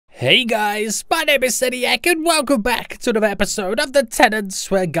Hey guys, my name is Seniac and welcome back to another episode of the Tenants,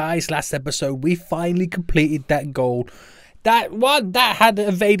 where guys, last episode we finally completed that goal. That one that had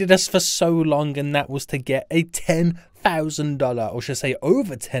evaded us for so long, and that was to get a $10,000, or should I say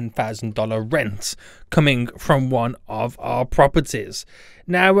over $10,000 rent coming from one of our properties.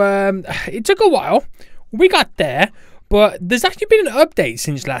 Now, it took a while. We got there, but there's actually been an update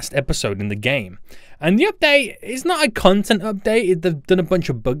since last episode in the game. And the update is not a content update. They've done a bunch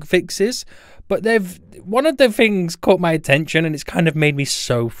of bug fixes, but one of the things caught my attention, and it's kind of made me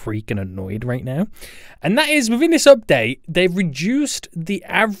so freaking annoyed right now. And that is, within this update, they've reduced the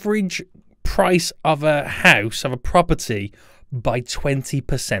average price of a house, of a property, by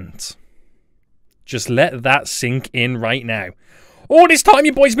 20%. Just let that sink in right now. All this time,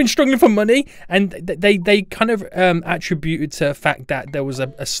 your boy's been struggling for money, and they kind of attributed to the fact that there was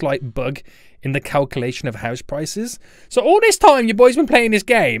a slight bug in the calculation of house prices. So all this time, your boy's been playing this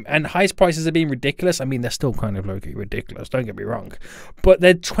game, and house prices are being ridiculous. I mean, they're still kind of low-key ridiculous, don't get me wrong, but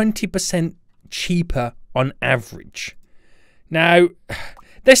they're 20% cheaper on average. Now,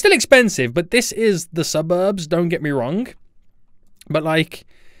 they're still expensive, but this is the suburbs, don't get me wrong. But like,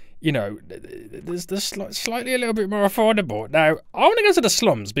 you know, there's slightly a little bit more affordable. Now, I want to go to the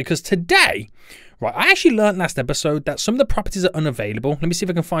slums because today, right, I actually learned last episode that some of the properties are unavailable. Let me see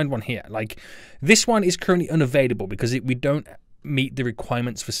if I can find one here. Like, this one is currently unavailable because we don't meet the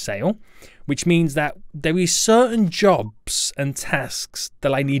requirements for sale, which means that there is certain jobs and tasks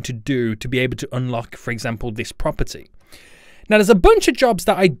that I need to do to be able to unlock, for example, this property. Now, there's a bunch of jobs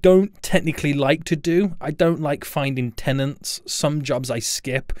that I don't technically like to do. I don't like finding tenants. Some jobs I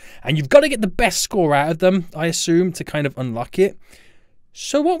skip. And you've got to get the best score out of them, I assume, to kind of unlock it.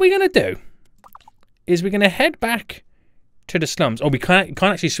 So what we're going to do is we're going to head back to the slums. Oh, we can't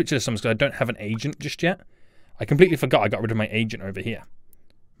actually switch to the slums because I don't have an agent just yet. I completely forgot I got rid of my agent over here.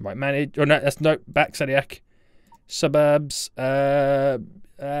 Right, manage. Oh, no, that's no. Back, Sadiak. Suburbs. Do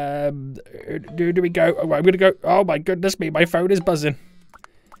we go? Oh, I'm gonna go. Oh my goodness me, my phone is buzzing.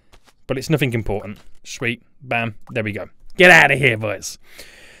 But it's nothing important. Sweet. Bam. There we go. Get out of here, boys.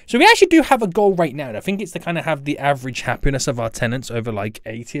 So we actually do have a goal right now. And I think it's to kind of have the average happiness of our tenants over like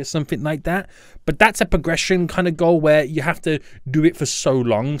 80 or something like that. But that's a progression kind of goal where you have to do it for so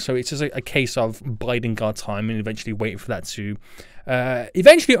long. So it's just a case of biding our time and eventually waiting for that to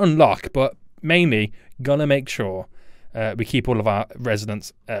eventually unlock. But mainly, gonna make sure we keep all of our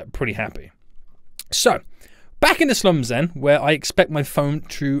residents pretty happy. So, back in the slums then, where I expect my phone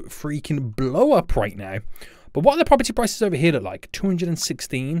to freaking blow up right now. But what are the property prices over here look like?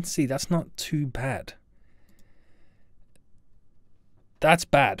 216. See, that's not too bad. That's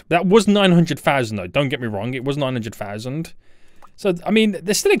bad. That was 900,000 though. Don't get me wrong. It was 900,000. So, I mean,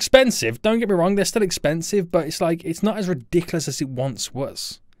 they're still expensive. Don't get me wrong. They're still expensive, but it's like, it's not as ridiculous as it once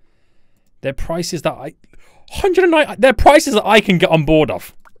was. They're prices that 109. They're prices that I can get on board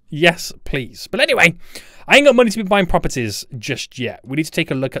of. Yes, please. But anyway, I ain't got money to be buying properties just yet. We need to take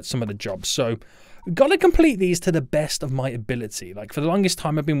a look at some of the jobs. So, we've got to complete these to the best of my ability. Like, for the longest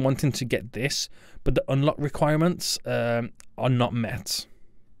time, I've been wanting to get this, but the unlock requirements are not met.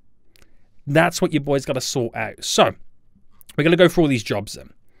 That's what your boy's got to sort out. So, we're going to go through all these jobs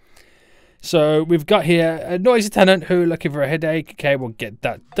then. So, we've got here a noisy tenant who looking for a headache. Okay, we'll get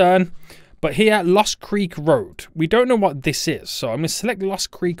that done. But here, Lost Creek Road. We don't know what this is, so I'm going to select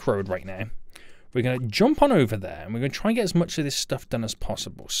Lost Creek Road right now. We're going to jump on over there, and we're going to try and get as much of this stuff done as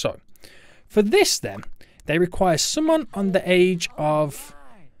possible. So, for this then, they require someone on the age of...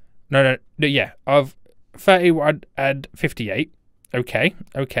 of 30 and 58. Okay,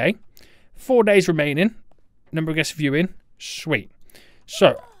 okay. 4 days remaining. Number of guests viewing. Sweet.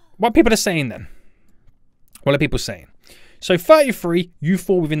 So, what people are saying then? What are people saying? So 33, you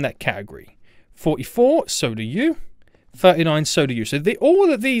fall within that category. 44, so do you. 39, so do you. So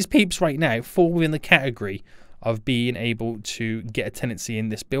all of these peeps right now fall within the category of being able to get a tenancy in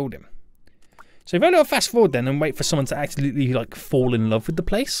this building. So if I do fast forward then and wait for someone to absolutely like fall in love with the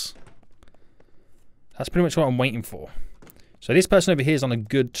place. That's pretty much what I'm waiting for. So this person over here is on a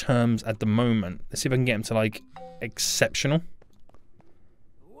good terms at the moment. Let's see if I can get him to like exceptional.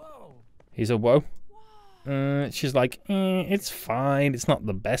 He's a whoa. She's like, it's fine. It's not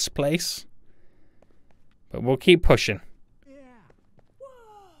the best place. But we'll keep pushing.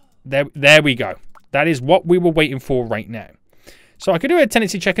 There we go. That is what we were waiting for right now. So I could do a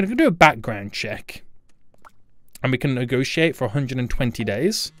tenancy check and I could do a background check. And we can negotiate for 120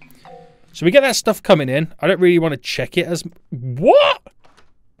 days. So we get that stuff coming in. I don't really want to check it as... What?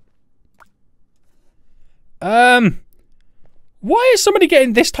 Why is somebody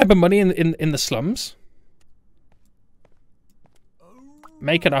getting this type of money in the slums?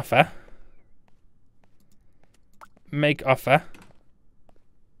 Make an offer. Make offer.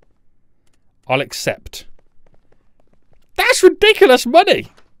 I'll accept. That's ridiculous money.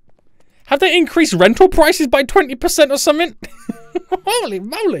 Have they increased rental prices by 20% or something? Holy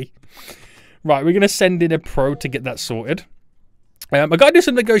moly. Right, we're going to send in a pro to get that sorted. I got to do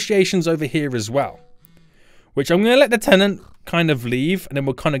some negotiations over here as well. Which I'm going to let the tenant kind of leave. And then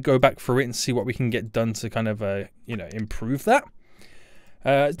we'll kind of go back through it and see what we can get done to kind of, you know, improve that.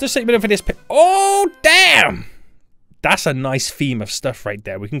 Just a bit of this. Oh, damn. That's a nice theme of stuff right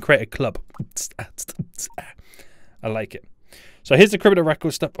there. We can create a club. I like it. So here's the criminal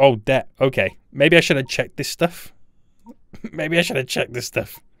record stuff. Oh, debt. Okay. Maybe I should have checked this stuff. Maybe I should have checked this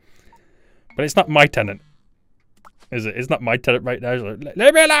stuff. But it's not my tenant. Is it? It's not my tenant right now. Like,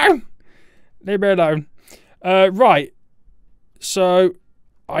 leave me alone. Leave me alone. Right. So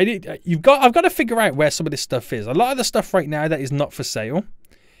I've got to figure out where some of this stuff is. A lot of the stuff right now that is not for sale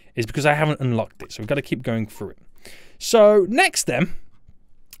is because I haven't unlocked it. So we've got to keep going through it. So next then,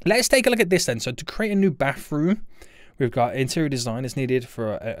 let's take a look at this then. So to create a new bathroom, we've got interior design is needed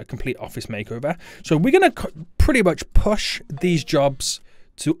for a complete office makeover. So we're going to pretty much push these jobs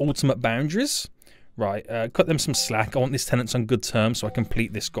to ultimate boundaries. Right, cut them some slack. I want these tenants on good terms so I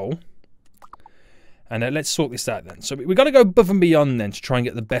complete this goal. And let's sort this out then. So we've got to go above and beyond then to try and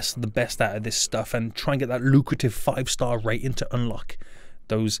get the best of the best out of this stuff and try and get that lucrative 5-star rating to unlock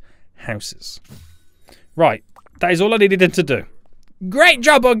those houses. Right, that is all I needed him to do. Great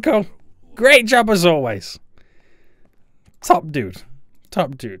job, Uncle. Great job as always. Top dude.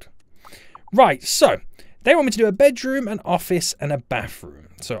 Top dude. Right, so they want me to do a bedroom, an office, and a bathroom.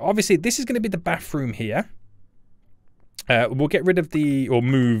 So obviously this is going to be the bathroom here. We'll get rid of the, or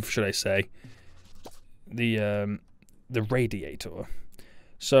move, should I say, the radiator.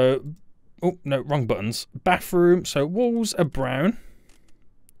 So, oh no, wrong buttons. Bathroom. So walls are brown.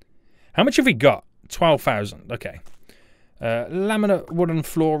 How much have we got? 12,000. Okay. Laminate wooden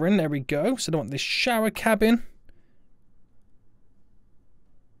flooring. There we go. So I want this shower cabin.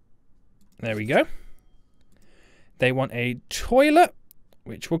 There we go. They want a toilet,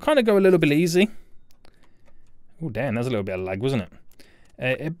 which will kind of go a little bit easy. Oh, damn, there's a little bit of lag, wasn't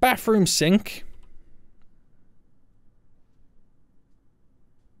it? A bathroom sink.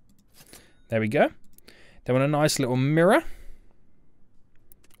 There we go. They want a nice little mirror.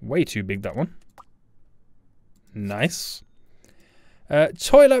 Way too big, that one. Nice.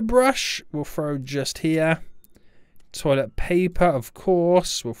 Toilet brush, we'll throw just here. Toilet paper, of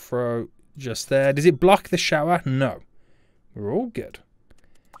course, we'll throw just there. Does it block the shower? No. We're all good.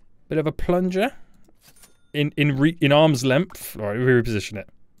 Bit of a plunger. In arm's length. Alright, we reposition it.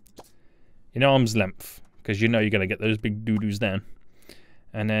 In arm's length. Because you know you're going to get those big doo-doos down.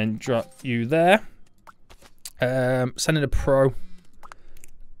 And then drop you there. Send in a pro.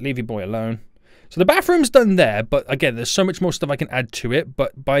 Leave your boy alone. So the bathroom's done there. But again, there's so much more stuff I can add to it.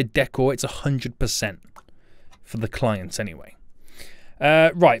 But by decor, it's 100% for the clients anyway.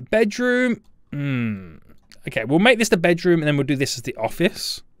 Right, bedroom. Okay, we'll make this the bedroom and then we'll do this as the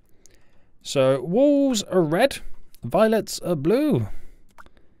office. So walls are red, violets are blue.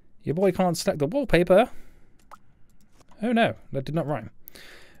 Your boy can't select the wallpaper. Oh no, that did not rhyme.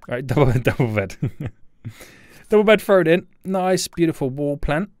 All right, double bed. Double bed thrown in. Nice, beautiful wall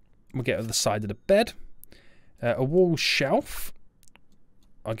plant. We'll get to the side of the bed. A wall shelf.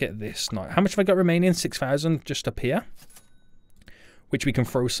 I'll get this. Now, how much have I got remaining? 6,000 just up here. Which we can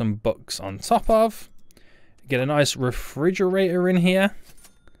throw some books on top of. Get a nice refrigerator in here.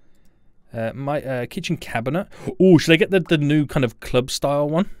 My kitchen cabinet. Oh, should I get the new kind of club style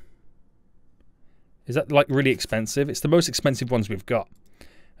one? Is that like really expensive? It's the most expensive ones we've got.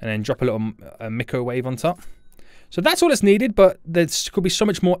 And then drop a little microwave on top. So that's all that's needed, but there could be so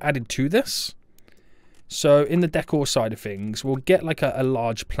much more added to this. So in the decor side of things, we'll get like a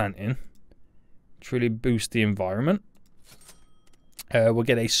large plant in to really boost the environment. We'll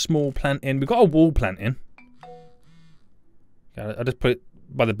get a small plant in. We've got a wall plant in. I'll just put it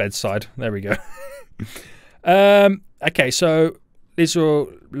by the bedside. There we go. Okay, so these are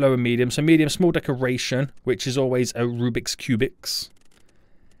all low and medium. So medium, small decoration, which is always a Rubik's Cubics.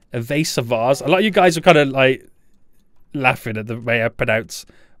 A vase, a vase. A lot of you guys are kind of like laughing at the way I pronounce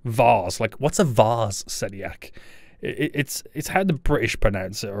vase. Like, what's a vase, Seniac? It's how the British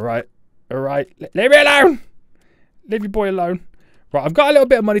pronounce it, alright? Alright, leave me alone! Leave your boy alone. Right, I've got a little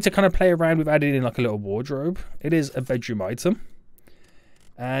bit of money to kind of play around with adding in like a little wardrobe. It is a bedroom item.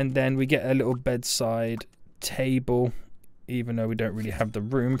 And then we get a little bedside table, even though we don't really have the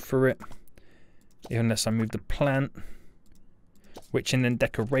room for it. Unless I move the plant. Which in then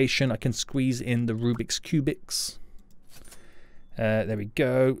decoration, I can squeeze in the Rubik's Cubics. There we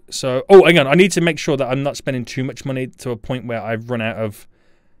go. So, oh, hang on. I need to make sure that I'm not spending too much money to a point where I've run out of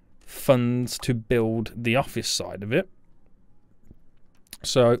funds to build the office side of it.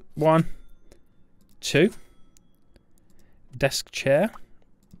 So, 1, 2. Desk chair.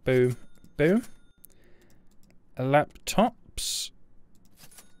 Boom, boom. Laptops.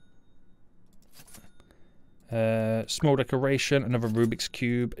 Small decoration. Another Rubik's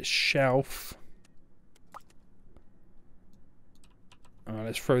Cube. Shelf.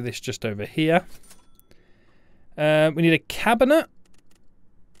 Let's throw this just over here. We need a cabinet,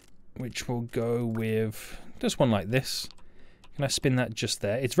 which will go with just one like this. Can I spin that just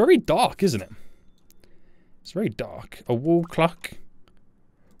there? It's very dark, isn't it? It's very dark. A wall clock,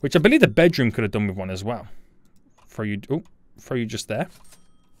 which I believe the bedroom could have done with one as well. Throw you just there.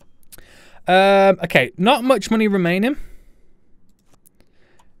 Okay, not much money remaining.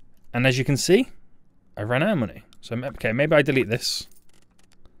 And as you can see, I ran out of money. So, okay, maybe I delete this.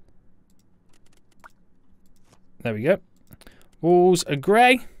 There we go. Walls are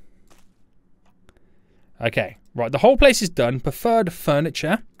grey. Okay, right. The whole place is done. Preferred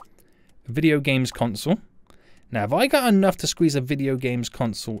furniture. Video games console. Now, have I got enough to squeeze a video games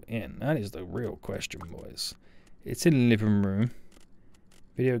console in? That is the real question, boys. It's in the living room.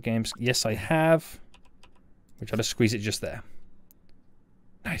 Video games. Yes, I have. Which I'll just squeeze it just there.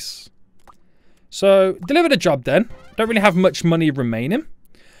 Nice. So, deliver the job then. Don't really have much money remaining.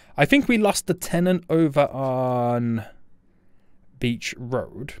 I think we lost the tenant over on Beach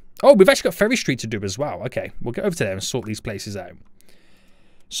Road. Oh, we've actually got Ferry Street to do as well. Okay, we'll get over to there and sort these places out.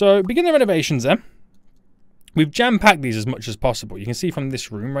 So, begin the renovations then. We've jam-packed these as much as possible. You can see from this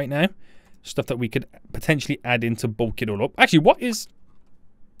room right now, stuff that we could potentially add in to bulk it all up. Actually, what is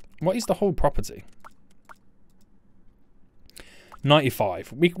the whole property?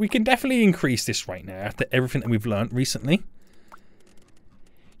 95. We can definitely increase this right now after everything that we've learned recently.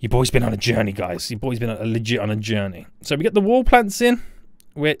 Your boy's been on a journey, guys. Your boy's been legit on a journey. So we get the wall plants in,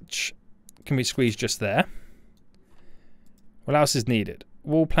 which can be squeezed just there. What else is needed?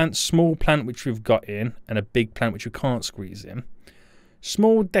 Wall plant, small plant, which we've got in, and a big plant, which we can't squeeze in.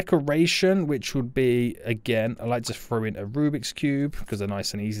 Small decoration, which would be, again, I like to throw in a Rubik's Cube, because they're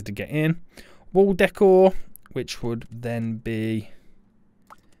nice and easy to get in. Wall decor, which would then be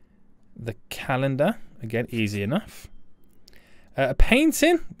the calendar. Again, easy enough. A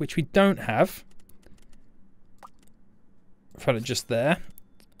painting, which we don't have. Throw it just there.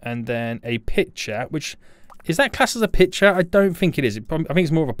 And then a picture, which... Is that classed as a picture? I don't think it is. I think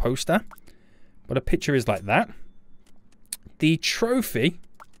it's more of a poster. But a picture is like that. The trophy.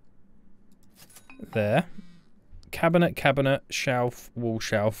 There. Cabinet, cabinet, shelf, wall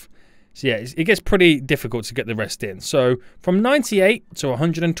shelf. So yeah, it gets pretty difficult to get the rest in. So from 98 to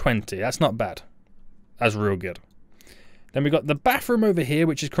 120. That's not bad. That's real good. Then we've got the bathroom over here,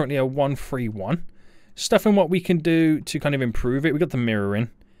 which is currently a 131. Stuff in what we can do to kind of improve it. We've got the mirror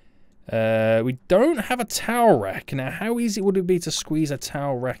in. We don't have a towel rack. Now, how easy would it be to squeeze a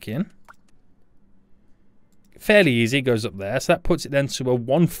towel rack in? Fairly easy. It goes up there. So that puts it then to a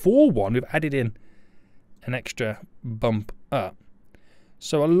 141. We've added in an extra bump up.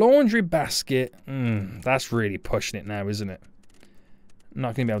 So a laundry basket. That's really pushing it now, isn't it?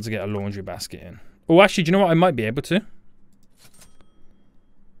 Not going to be able to get a laundry basket in. Oh, actually, do you know what? I might be able to.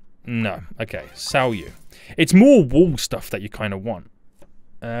 No. Okay. Sell you. It's more wall stuff that you kind of want.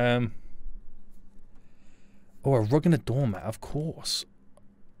 Oh, a rug and a doormat, of course.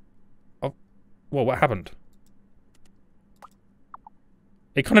 Oh, well, what happened?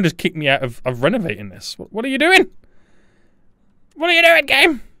 It kind of just kicked me out of renovating this. What are you doing? What are you doing,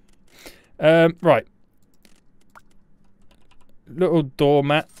 game? Right. Little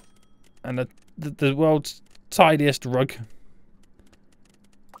doormat and the world's tidiest rug.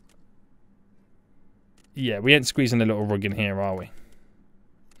 Yeah, we ain't squeezing a little rug in here, are we?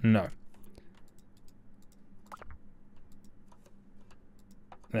 No.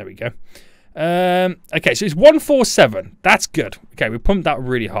 There we go. Okay, so it's 147. That's good. Okay, we pumped that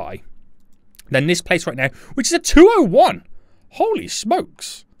really high. Then this place right now, which is a 201. Holy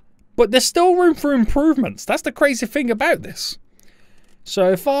smokes. But there's still room for improvements. That's the crazy thing about this.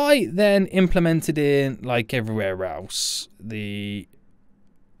 So if I then implemented in, like everywhere else, the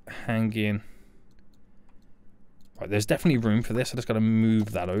hanging... Right, there's definitely room for this. I just got to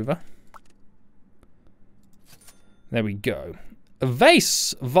move that over. There we go. A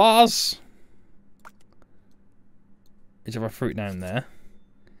vase. Vase. Is there a fruit down there?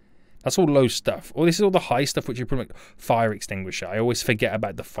 That's all low stuff. Oh, this is all the high stuff, which you put like fire extinguisher. I always forget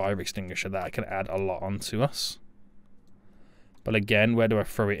about the fire extinguisher. That can add a lot onto us. But again, where do I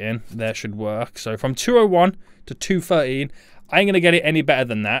throw it in? There should work. So from 201 to 213, I ain't going to get it any better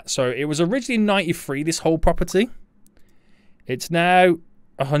than that. So it was originally 93, this whole property. It's now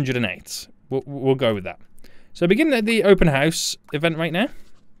 108. We'll go with that. So beginning at the open house event right now.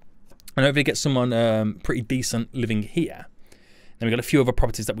 And hopefully get someone pretty decent living here. Then we've got a few other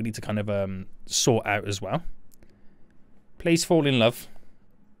properties that we need to kind of sort out as well. Please fall in love.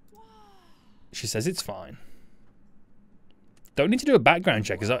 She says it's fine. Don't need to do a background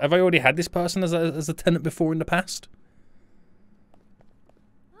check. Have I already had this person as a tenant before in the past?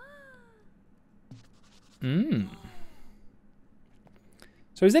 So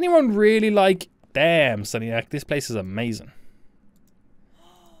is anyone really like, damn, Sunniac, this place is amazing.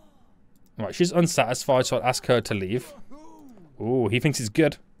 Right, she's unsatisfied, so I'll ask her to leave. Ooh, he thinks it's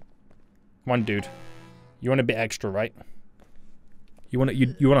good. Come on, dude. You want a bit extra, right? You want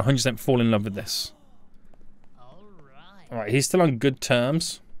 100% fall in love with this. Alright, he's still on good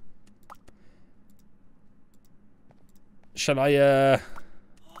terms. Shall I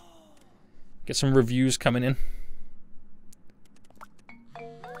get some reviews coming in?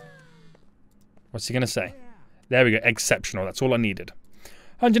 What's he gonna say? There we go, exceptional. That's all I needed.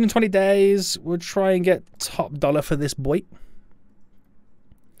 120 days. We'll try and get top dollar for this boy.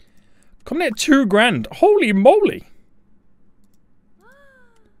 Coming in at $2 grand. Holy moly!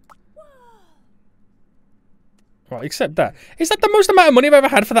 Right, accept that. Is that the most amount of money I've ever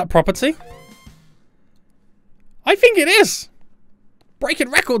had for that property? I think it is. Breaking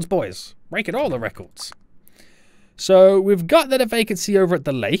records, boys. Breaking all the records. So we've got that a vacancy over at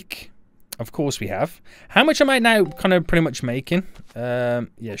the lake. Of course we have. How much am I now kind of pretty much making?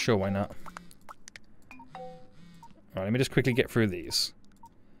 Yeah, sure, why not? Alright, let me just quickly get through these.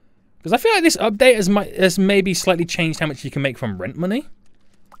 Because I feel like this update has maybe slightly changed how much you can make from rent money.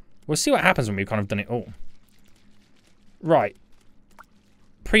 We'll see what happens when we've kind of done it all. Right.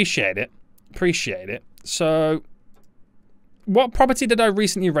 Appreciate it. Appreciate it. So, what property did I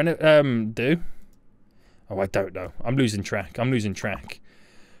recently do? Oh, I don't know. I'm losing track. I'm losing track.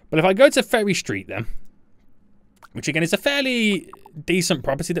 But if I go to Ferry Street then, which again is a fairly decent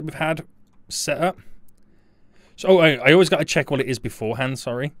property that we've had set up. So, I always got to check what it is beforehand,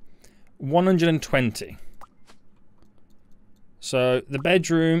 sorry. 120. So, the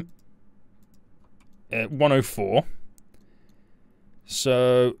bedroom, 104.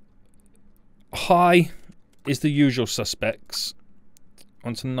 So, high is the usual suspects.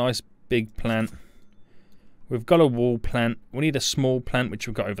 Want a nice big plant. We've got a wall plant. We need a small plant, which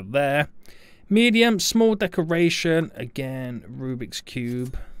we've got over there. Medium, small decoration. Again, Rubik's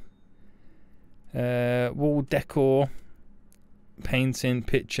Cube. Wall decor. Painting,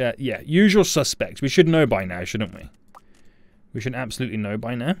 picture. Yeah, usual suspects. We should know by now, shouldn't we? We should absolutely know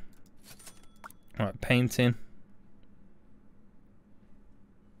by now. Alright, painting.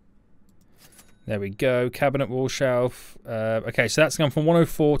 There we go. Cabinet, wall shelf. Okay, so that's gone from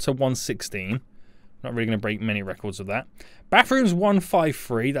 104 to 116. Not really going to break many records of that. Bathroom's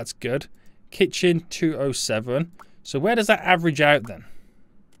 153. That's good. Kitchen 207. So where does that average out then?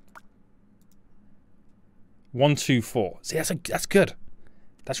 124. See, that's good.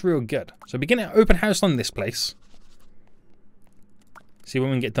 That's real good. So begin an open house on this place. See what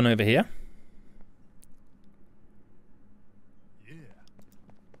we can get done over here. Yeah.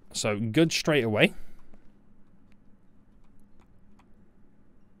 So good straight away.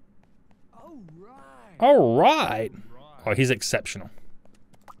 All right. Oh, he's exceptional.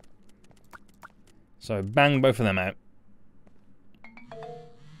 So bang both of them out.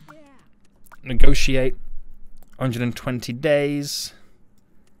 Negotiate. 120 days.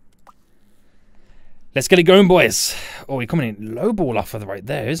 Let's get it going, boys. Oh, he's coming in low ball offer right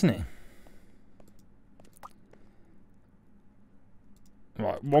there, isn't he?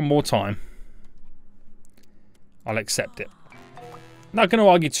 Right, one more time. I'll accept it. Not going to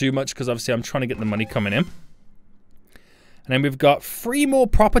argue too much because obviously I'm trying to get the money coming in. And then we've got 3 more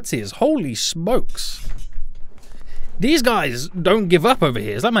properties. Holy smokes. These guys don't give up over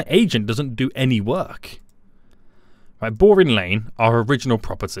here. It's like my agent doesn't do any work. Right, Boring Lane, our original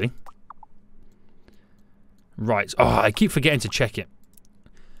property. Right. Oh, I keep forgetting to check it.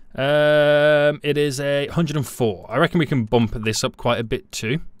 It is a 104. I reckon we can bump this up quite a bit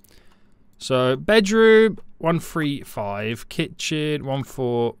too. So, bedroom, 135. Kitchen,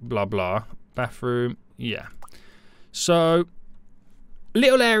 14, blah, blah. Bathroom, yeah. So,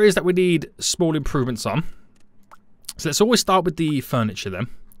 little areas that we need small improvements on. So, let's always start with the furniture then.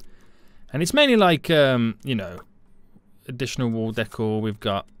 And it's mainly like, you know, additional wall decor. We've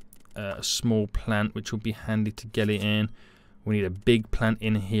got a small plant, which will be handy to get it in. We need a big plant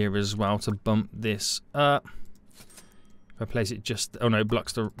in here as well to bump this up. If I place it just... Oh, no, it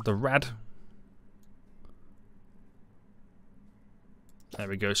blocks the rad. There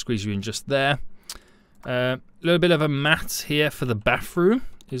we go. Squeeze you in just there. A little bit of a mat here for the bathroom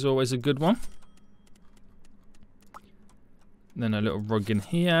is always a good one. Then a little rug in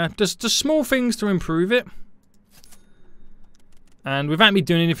here. Just small things to improve it. And without me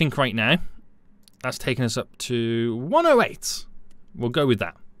doing anything right now, that's taken us up to 108. We'll go with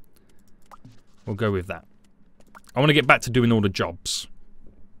that. We'll go with that. I want to get back to doing all the jobs.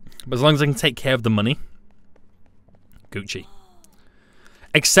 But as long as I can take care of the money. Gucci.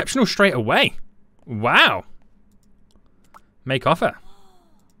 Exceptional straight away. Wow. Make offer.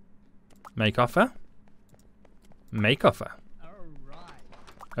 Make offer. Make offer.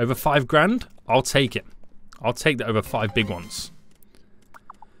 Over 5 grand? I'll take it. I'll take that over 5 big ones.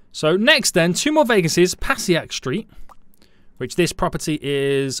 So next then, 2 more vacancies. Passaic Street, which this property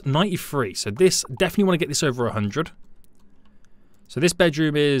is 93. So this, definitely want to get this over 100. So this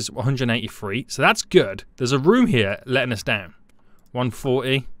bedroom is 183. So that's good. There's a room here letting us down.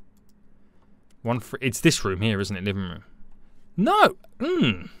 140. It's this room here, isn't it? Living room. No.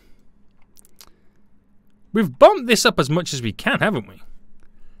 We've bumped this up as much as we can, haven't we?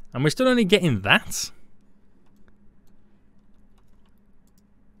 And we're still only getting that.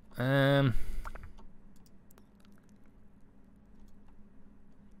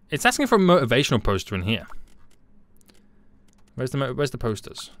 It's asking for a motivational poster in here. Where's the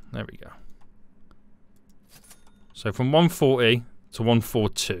posters? There we go. So from 140 to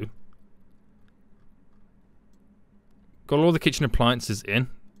 142. Got all the kitchen appliances in.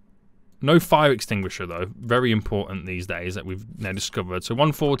 No fire extinguisher though. Very important these days that we've now discovered. So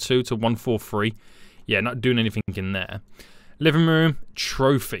 142 to 143. Yeah, not doing anything in there. Living room,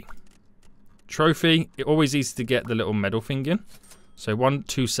 trophy. Trophy, it always easy to get the little medal thing in. So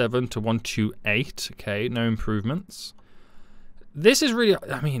 127 to 128. Okay, no improvements. This is really,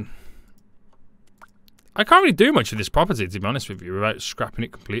 I mean, I can't really do much with this property, to be honest with you, without scrapping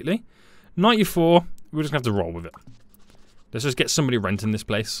it completely. 94, we're just going to have to roll with it. Let's just get somebody renting this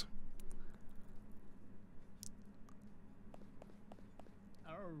place.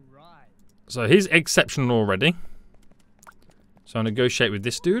 Alright. So he's exceptional already. So I'll negotiate with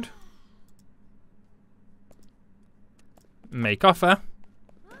this dude. Make offer.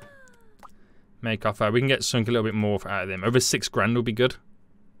 Make offer. We can get sunk a little bit more out of them. Over 6 grand will be good.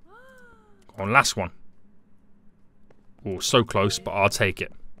 Go on, last one. Oh, so close, but I'll take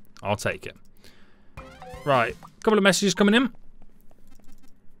it. I'll take it. Right, a couple of messages coming in.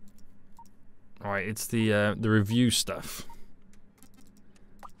 Alright, it's the review stuff.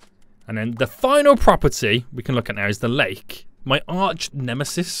 And then the final property we can look at now is the lake. My arch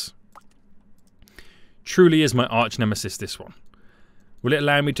nemesis. Truly is my arch nemesis, this one. Will it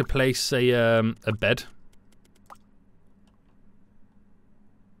allow me to place a bed?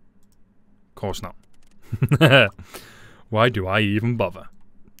 Of course not. Why do I even bother?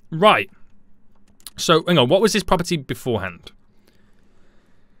 Right. So, hang on, what was this property beforehand?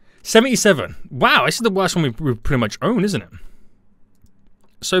 77. Wow, this is the worst one we pretty much own, isn't it?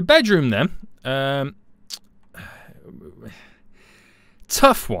 So, bedroom then.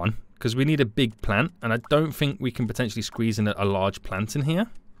 Tough one, because we need a big plant, and I don't think we can potentially squeeze in a large plant in here.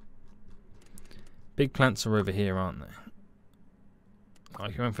 Big plants are over here, aren't they? Oh,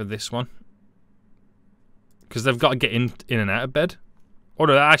 you went for this one. Because they've got to get in and out of bed. Or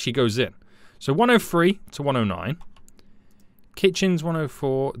no, that actually goes in. So 103 to 109. Kitchen's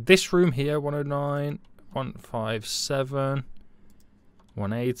 104. This room here, 109, 157,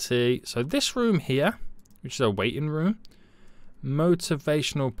 180. So this room here, which is a waiting room.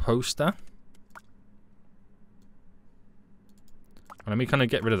 Motivational poster. Let me kind of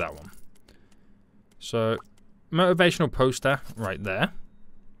get rid of that one. So, motivational poster right there.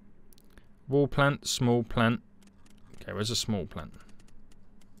 Wall plant, small plant. Okay, where's a small plant?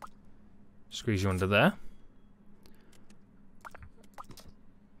 Squeeze you under there.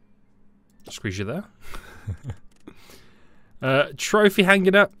 Squeeze you there. Trophy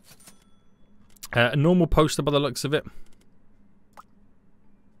hanging up. A normal poster by the looks of it.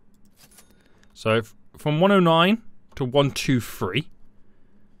 So from 109 to 123.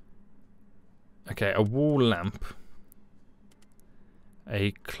 Okay, a wall lamp.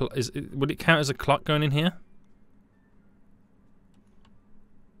 Would it count as a clock going in here?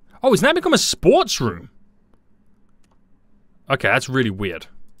 Oh, it's now become a sports room. Okay, that's really weird.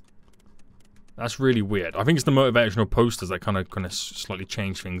 That's really weird. I think it's the motivational posters that kind of slightly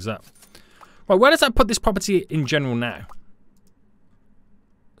change things up. Right, where does that put this property in general now?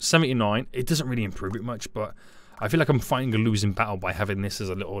 79. It doesn't really improve it much, but I feel like I'm fighting a losing battle by having this as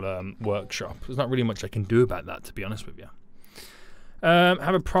a little workshop. There's not really much I can do about that, to be honest with you.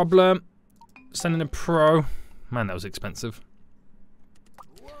 Have a problem. Sending a pro. Man, that was expensive.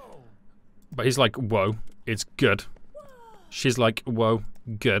 But he's like, whoa, it's good. She's like, whoa,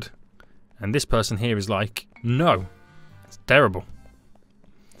 good. And this person here is like, no, it's terrible.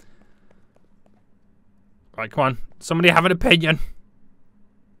 Right, come on. Somebody have an opinion.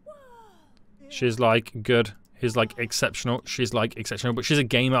 She's like, good. He's like, exceptional. She's like, exceptional. But she's a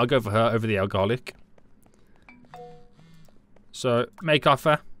gamer. I'll go for her over the alcoholic. So, make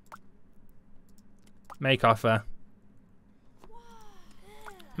offer. Make offer.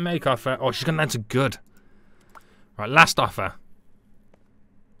 Make offer. Oh, she's gone down to good. Right, last offer.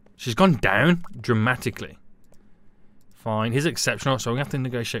 She's gone down dramatically. Fine. He's exceptional, so we're going to have to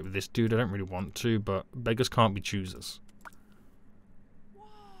negotiate with this dude. I don't really want to, but beggars can't be choosers.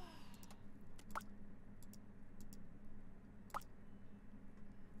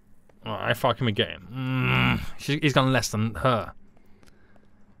 Alright, how far can we get him? He's gone less than her.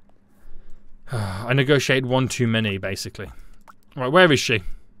 I negotiated one too many, basically. Right, where is she?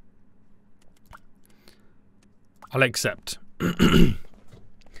 I'll accept.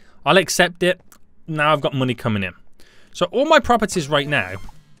 I'll accept it. Now I've got money coming in. So all my properties right now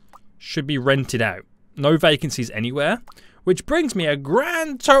should be rented out. No vacancies anywhere. Which brings me a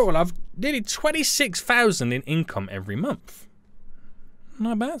grand total of nearly 26,000 in income every month.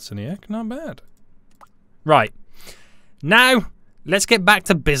 Not bad, Seniac. Not bad. Right. Now, let's get back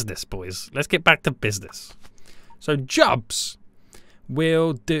to business, boys. Let's get back to business. So jobs.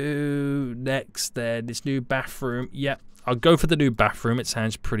 We'll do next then this new bathroom. Yep, I'll go for the new bathroom. It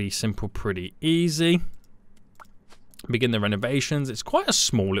sounds pretty simple, pretty easy. Begin the renovations. It's quite a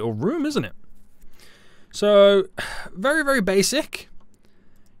small little room, isn't it? So, very, very basic.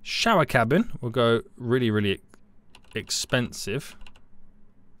 Shower cabin. We'll go really, really expensive.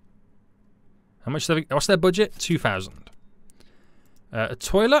 How much? What's their budget? 2,000. A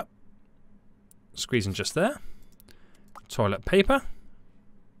toilet. Squeezing just there. Toilet paper.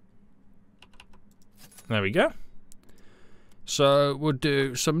 There we go. So we'll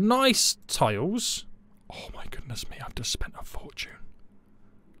do some nice tiles. Oh my goodness me, I've just spent a fortune.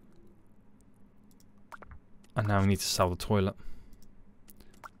 And now we need to sell the toilet.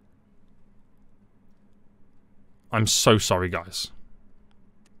 I'm so sorry, guys.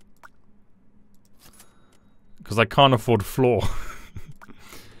 Because I can't afford floor.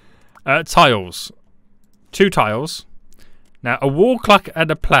 Tiles. 2 tiles. Now, a wall clock and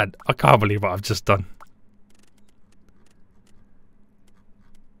a plant. I can't believe what I've just done.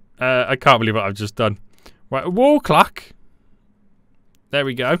 I can't believe what I've just done. Right, a wall clock. There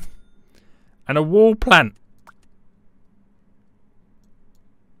we go. And a wall plant.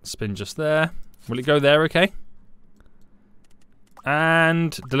 Spin just there. Will it go there, okay?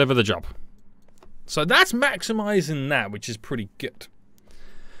 And deliver the job. So that's maximizing that, which is pretty good.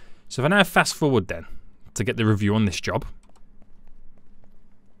 So if I now fast forward then to get the review on this job.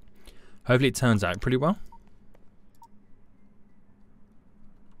 Hopefully it turns out pretty well.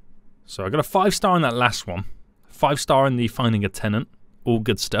 So I got a 5-star on that last one. 5-star in the finding a tenant. All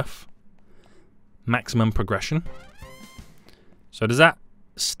good stuff. Maximum progression. So does that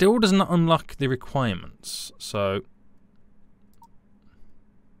still does not unlock the requirements. So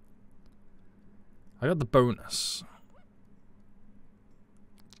I got the bonus.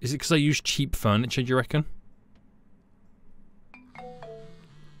 Is it because I use cheap furniture, do you reckon?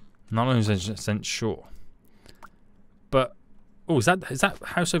 Not 100% sure. But oh, is that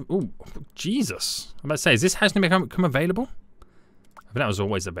house of oh Jesus. I'm about to say, is this house gonna become available? I think that was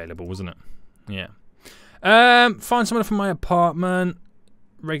always available, wasn't it? Yeah. Find someone from my apartment.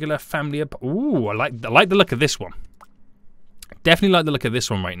 Regular family ooh, I like the look of this one. Definitely like the look of this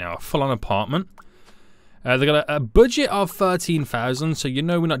one right now. A full-on apartment. They got a budget of 13,000, so you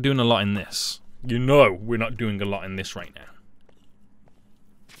know we're not doing a lot in this. You know we're not doing a lot in this right now.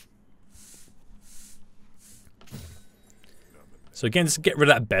 So again, just get rid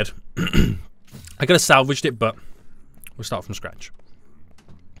of that bed. I could have salvaged it, but we'll start from scratch.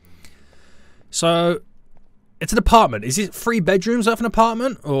 So it's an apartment. Is it 3 bedrooms of an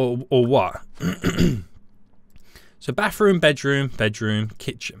apartment or what? So bathroom, bedroom,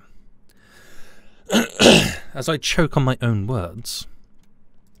 kitchen. As I choke on my own words.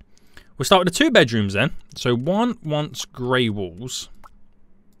 We'll start with the 2 bedrooms then. So one wants grey walls.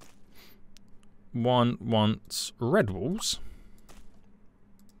 One wants red walls.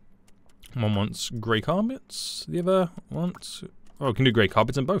 One wants grey carpets. The other wants... oh, we can do grey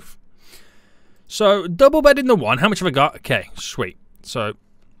carpets in both. So, double bed in the one. How much have I got? Okay, sweet. So,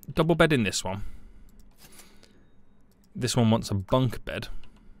 double bed in this one. This one wants a bunk bed.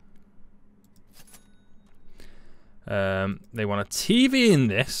 They want a TV in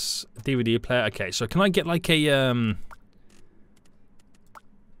this. DVD player. Okay, so can I get like a...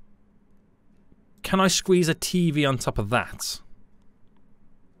 Can I squeeze a TV on top of that?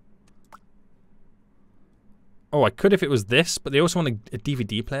 Oh, I could if it was this, but they also want a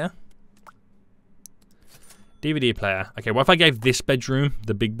DVD player. DVD player. Okay, what if I gave this bedroom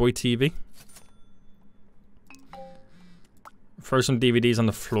the big boy TV? Throw some DVDs on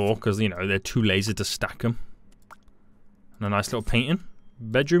the floor because, you know, they're too lazy to stack them. And a nice little painting.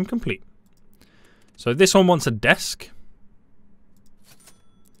 Bedroom complete. So this one wants a desk.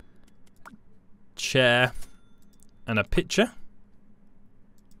 Chair. And a picture.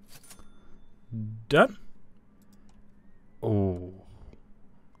 Done. Oh.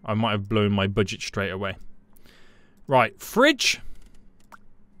 I might have blown my budget straight away. Right, fridge.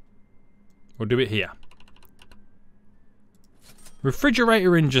 We'll do it here.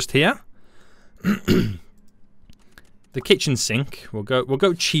 Refrigerator in just here. The kitchen sink. We'll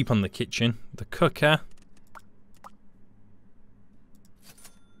go cheap on the kitchen. The cooker.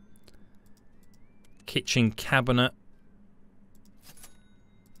 Kitchen cabinet.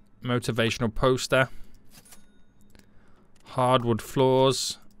 Motivational poster. Hardwood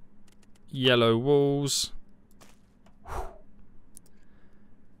floors. Yellow walls.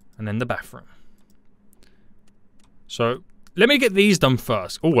 And then the bathroom. So let me get these done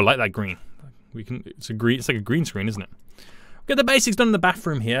first. Oh, I like that green. It's like a green screen, isn't it? Get the basics done in the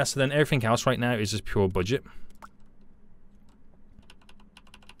bathroom here, so then everything else right now is just pure budget.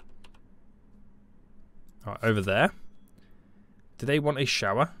 All right, over there. Do they want a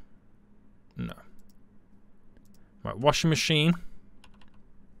shower? No. Right, washing machine.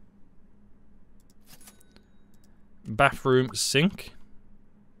 Bathroom sink.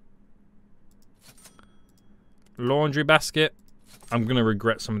 Laundry basket. I'm going to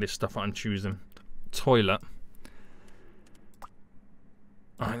regret some of this stuff I'm choosing. Toilet.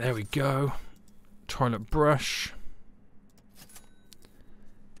 Alright, there we go. Toilet brush.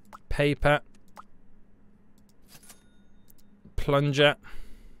 Paper. Plunger.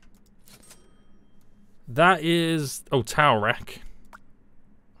 That is... Oh, towel rack.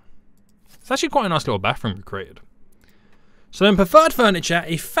 It's actually quite a nice little bathroom we created. So then preferred furniture,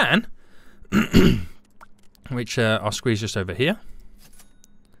 a fan. Which I'll squeeze just over here.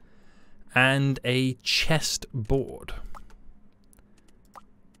 And a chest board.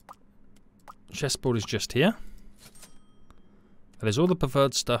 Chessboard is just here. There's all the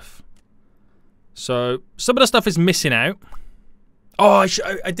preferred stuff. So some of the stuff is missing out. Oh,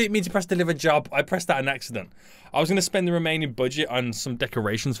 I didn't mean to press deliver job. I pressed that on accident. I was going to spend the remaining budget on some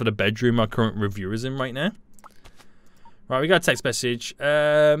decorations for the bedroom our current reviewer is in right now. Right, we got a text message.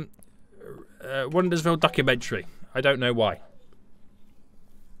 Wondersville documentary. I don't know why.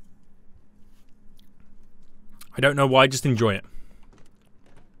 I don't know why, just enjoy it.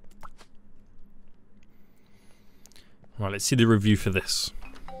 Right, let's see the review for this.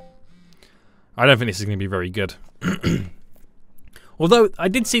 I don't think this is going to be very good. Although, I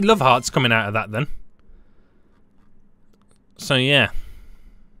did see love hearts coming out of that then. So, yeah.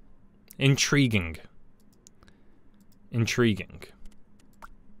 Intriguing. Intriguing.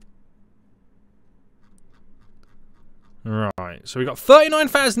 Right, so we got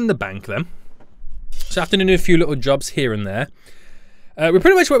 39,000 in the bank then. So after doing a few little jobs here and there, we're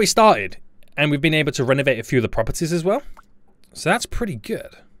pretty much where we started. And we've been able to renovate a few of the properties as well. So that's pretty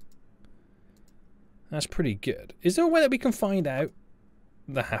good. That's pretty good. Is there a way that we can find out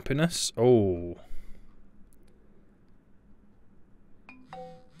the happiness? Oh.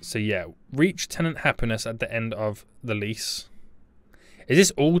 So yeah, reach tenant happiness at the end of the lease. Is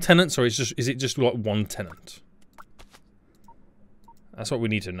this all tenants or is it just like one tenant? That's what we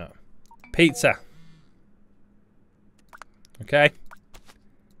need to know. Pizza. Okay.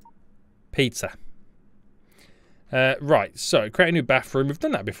 Pizza. Right, so create a new bathroom. We've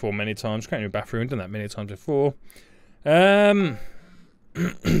done that before many times. Create a new bathroom. We've done that many times before. Right,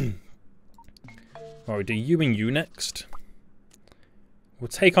 we do you and you next. We'll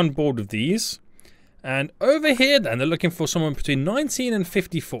take on board with these. And over here then, they're looking for someone between 19 and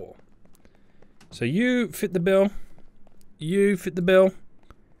 54. So you fit the bill. You fit the bill.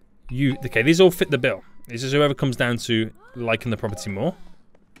 You, okay, these all fit the bill. This is whoever comes down to liking the property more.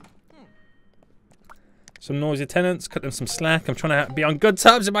 Some noisy tenants, cut them some slack. I'm trying to be on good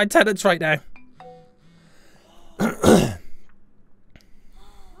terms with my tenants right now.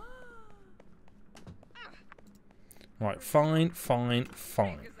 Right, fine.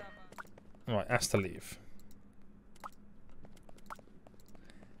 Right, ask to leave.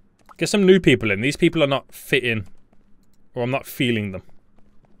 Get some new people in. These people are not fitting. Or I'm not feeling them.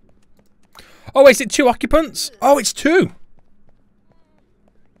 Oh, is it 2 occupants? Oh, it's 2.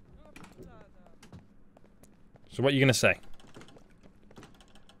 So what are you going to say?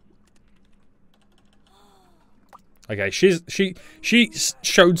 Okay, she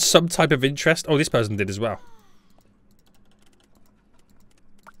showed some type of interest. Oh, this person did as well.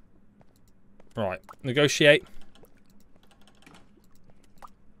 Right, negotiate.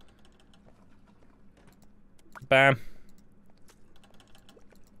 Bam.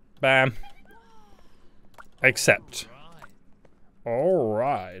 Bam. Accept.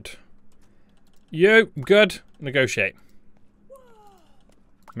 Alright. You, good. Negotiate.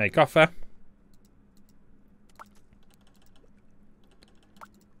 Make offer.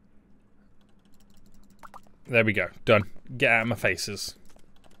 There we go. Done. Get out of my faces.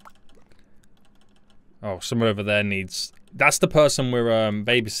 Oh, someone over there needs... That's the person we're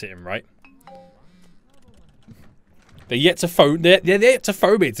babysitting, right? They're yet to phone... They're yet to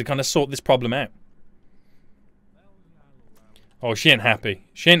phone me to kind of sort this problem out. Oh, she ain't happy.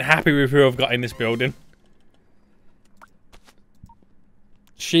 She ain't happy with who I've got in this building.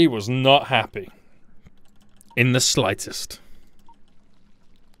 She was not happy. In the slightest.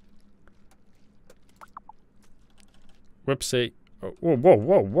 Whoopsie. Oh, whoa, whoa,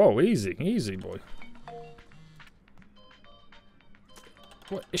 whoa, whoa. Easy. Easy, boy.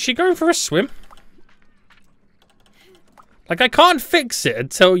 What, is she going for a swim? Like, I can't fix it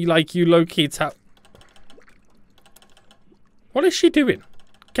until, like, you low-key tap... What is she doing?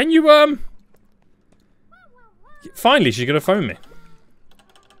 Can you, Finally, she's gonna phone me.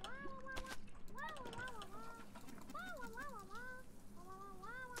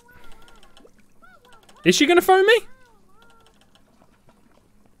 Is she gonna phone me?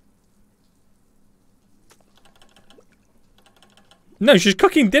 No, she's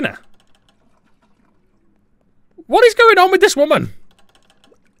cooking dinner. What is going on with this woman?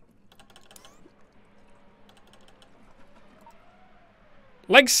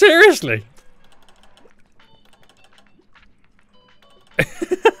 Like, seriously?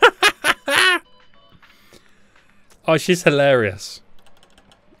 Oh, she's hilarious.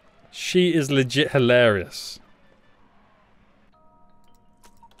 She is legit hilarious.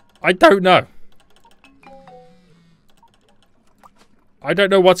 I don't know. I don't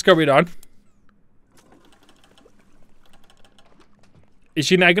know what's going on. Is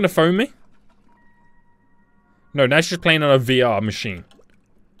she now going to phone me? No, now she's playing on a VR machine.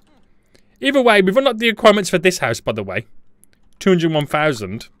 Either way, we've unlocked the requirements for this house, by the way.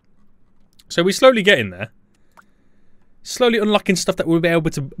 201,000. So we're slowly getting there. Slowly unlocking stuff that we'll be able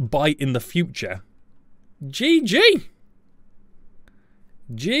to buy in the future. GG.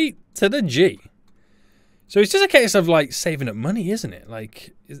 G to the G. So it's just a case of, like, saving up money, isn't it?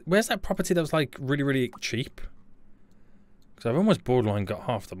 Like, where's that property that was, like, really, really cheap? Because I've almost borderline got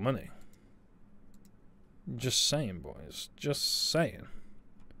half the money. Just saying, boys. Just saying.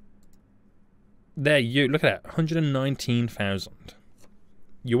 There, you. Look at that. 119,000.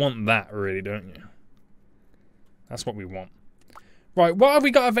 You want that, really, don't you? That's what we want. Right, what have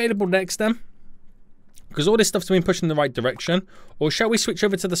we got available next, then? Because all this stuff's been pushed in the right direction. Or shall we switch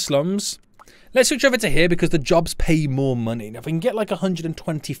over to the slums? Let's switch over to here because the jobs pay more money. Now, if we can get like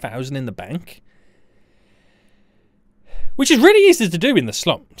 120,000 in the bank, which is really easy to do in the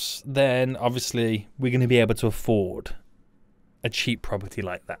slums, then obviously we're going to be able to afford a cheap property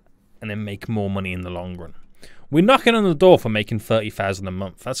like that and then make more money in the long run. We're knocking on the door for making 30,000 a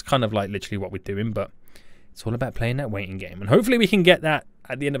month. That's kind of like literally what we're doing, but it's all about playing that waiting game. And hopefully we can get that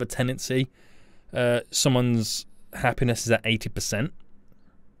at the end of a tenancy. Someone's happiness is at 80%.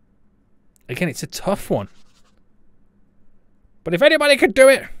 Again, it's a tough one. But if anybody could do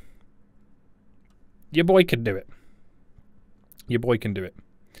it, your boy could do it. Your boy can do it.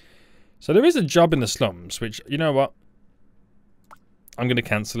 So there is a job in the slums, which, you know what? I'm going to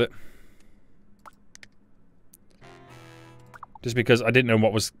cancel it. Just because I didn't know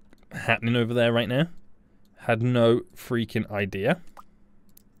what was happening over there right now. Had no freaking idea.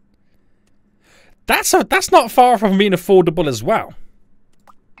 That's not far from being affordable as well.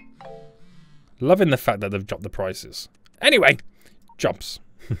 Loving the fact that they've dropped the prices. Anyway, jobs.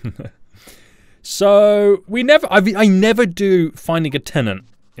 So I never do finding a tenant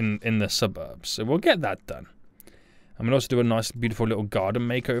in the suburbs. So we'll get that done. I'm gonna also do a nice, beautiful little garden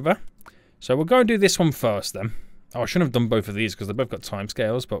makeover. So we'll go and do this one first then. Oh, I shouldn't have done both of these because they've both got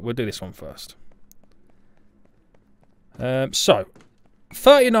timescales, but we'll do this one first. So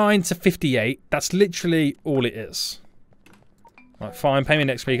 39 to 58. That's literally all it is. Right, fine. Pay me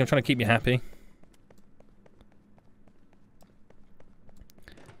next week. I'm trying to keep you happy.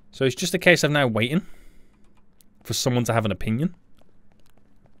 So it's just a case of now waiting for someone to have an opinion.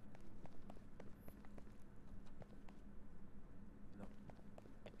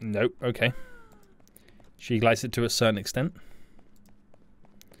 Nope, okay. She likes it to a certain extent.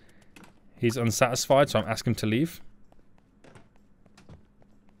 He's unsatisfied, so I'm asking him to leave.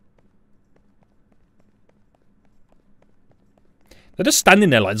 They're just standing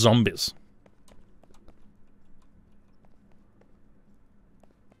there like zombies.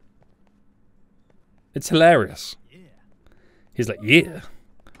 It's hilarious. He's like, yeah.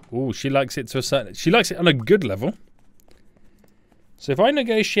 Ooh, she likes it to a certain... She likes it on a good level. So if I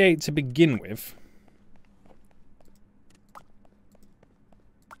negotiate to begin with...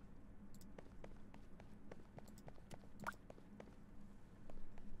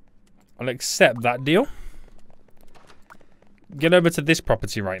 I'll accept that deal. Get over to this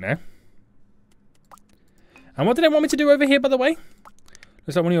property right now. And what do they want me to do over here, by the way?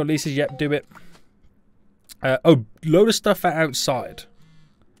 Looks like one of your leases. Yep, do it. Oh, load of stuff outside.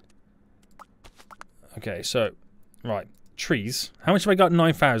 Okay, so... Right. Trees. How much have I got?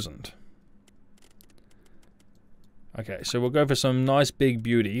 9,000. Okay, so we'll go for some nice big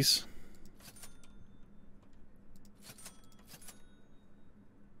beauties.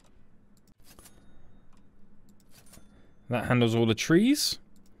 That handles all the trees.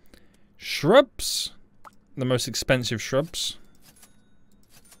 Shrubs. The most expensive shrubs.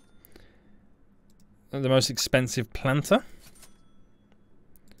 The most expensive planter.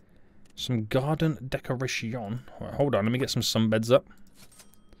 Some garden decoration. Right, hold on, let me get some sunbeds up.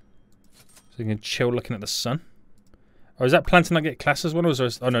 So you can chill looking at the sun. Oh, is that planter not get classed as one? Or is there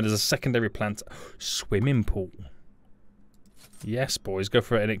oh no, there's a secondary planter. Swimming pool. Yes, boys, go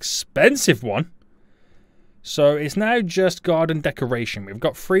for an expensive one. So it's now just garden decoration. We've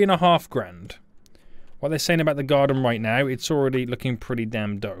got 3.5 grand. What they're saying about the garden right now, it's already looking pretty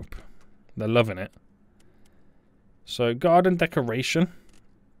damn dope. They're loving it. So garden decoration.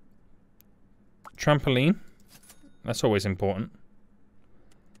 Trampoline. That's always important.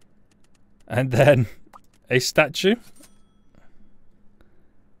 And then a statue.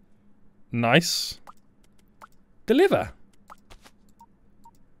 Nice. Deliver.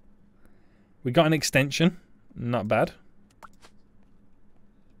 We got an extension. Not bad.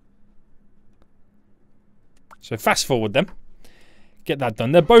 So fast forward them. Get that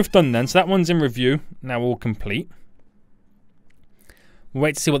done. They're both done then. So that one's in review. Now all complete. We'll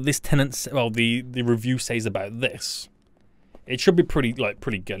wait to see what this tenant, well, the review says about this. It should be pretty good.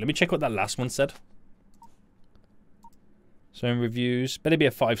 Let me check what that last one said. So in reviews, better be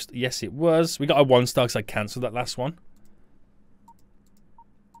a 5 star. Yes, it was. We got a 1 star because I cancelled that last one.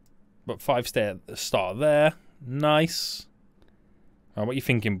 But 5 star there. Nice. Alright, what are you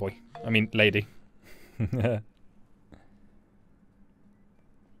thinking, boy? I mean, lady.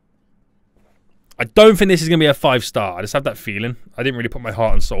 I don't think this is going to be a 5 star. I just have that feeling. I didn't really put my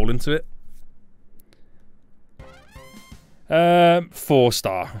heart and soul into it. 4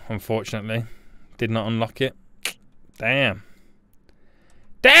 star, unfortunately. Did not unlock it. Damn.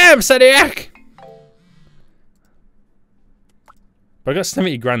 Damn, Sediak! But I got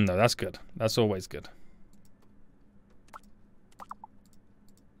 70 grand though. That's good. That's always good.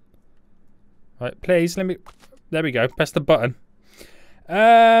 Right, please, let me... There we go. Press the button.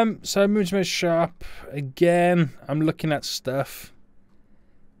 So movement shop. Again, I'm looking at stuff.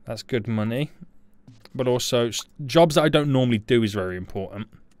 That's good money. But also, jobs that I don't normally do is very important.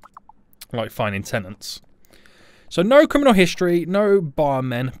 Like finding tenants. So no criminal history, no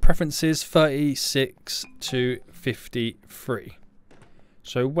barmen. Preferences 36 to 53.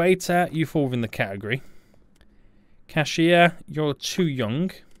 So waiter, you fall within the category. Cashier, you're too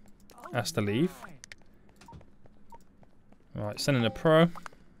young. Has to leave. Right, sending a pro.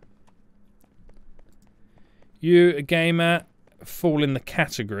 You, a gamer, fall in the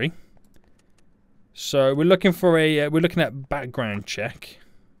category. So we're looking for a we're looking at background check.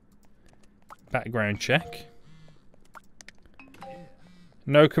 Background check.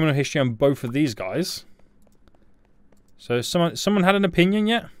 No criminal history on both of these guys. So someone had an opinion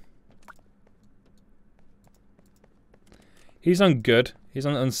yet? He's on good. He's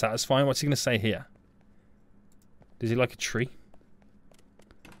on unsatisfying. What's he going to say here? Does he like a tree?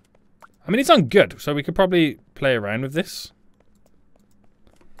 I mean, it's on good, so we could probably play around with this.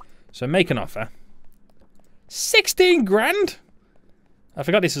 So make an offer. 16 grand? I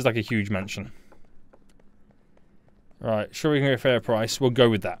forgot this is like a huge mansion. Right, sure we can get a fair price. We'll go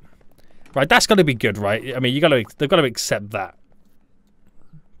with that. Right, that's got to be good, right? I mean, they've got to accept that.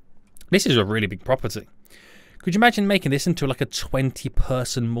 This is a really big property. Could you imagine making this into like a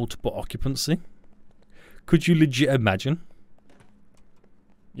 20-person multiple occupancy? Could you legit imagine?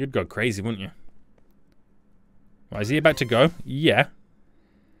 You'd go crazy, wouldn't you? Right, is he about to go? Yeah.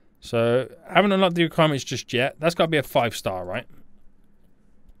 So, haven't unlocked the requirements just yet. That's got to be a 5 star, right?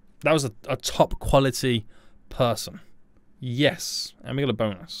 That was a top quality person. Yes. And we got a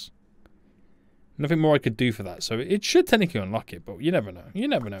bonus. Nothing more I could do for that. So, it should technically unlock it, but you never know. You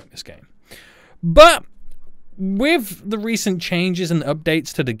never know in this game. But with the recent changes and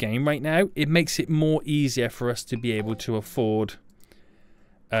updates to the game right now, it makes it more easier for us to be able to afford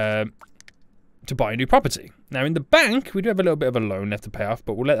to buy a new property. Now, in the bank, we do have a little bit of a loan left to pay off,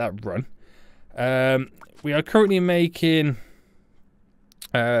 but we'll let that run. We are currently making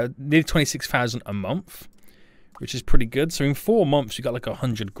nearly 26,000 a month, which is pretty good. So in 4 months, we got like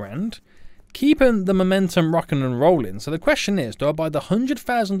 100 grand. Keeping the momentum rocking and rolling. So the question is, do I buy the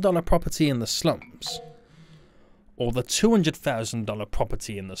 $100,000 property in the slums or the $200,000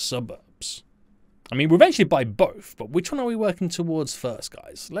 property in the suburbs? I mean, we'll eventually buy both, but which one are we working towards first,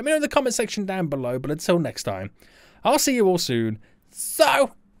 guys? Let me know in the comment section down below, but until next time, I'll see you all soon.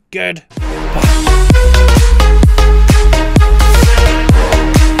 So, good. Bye.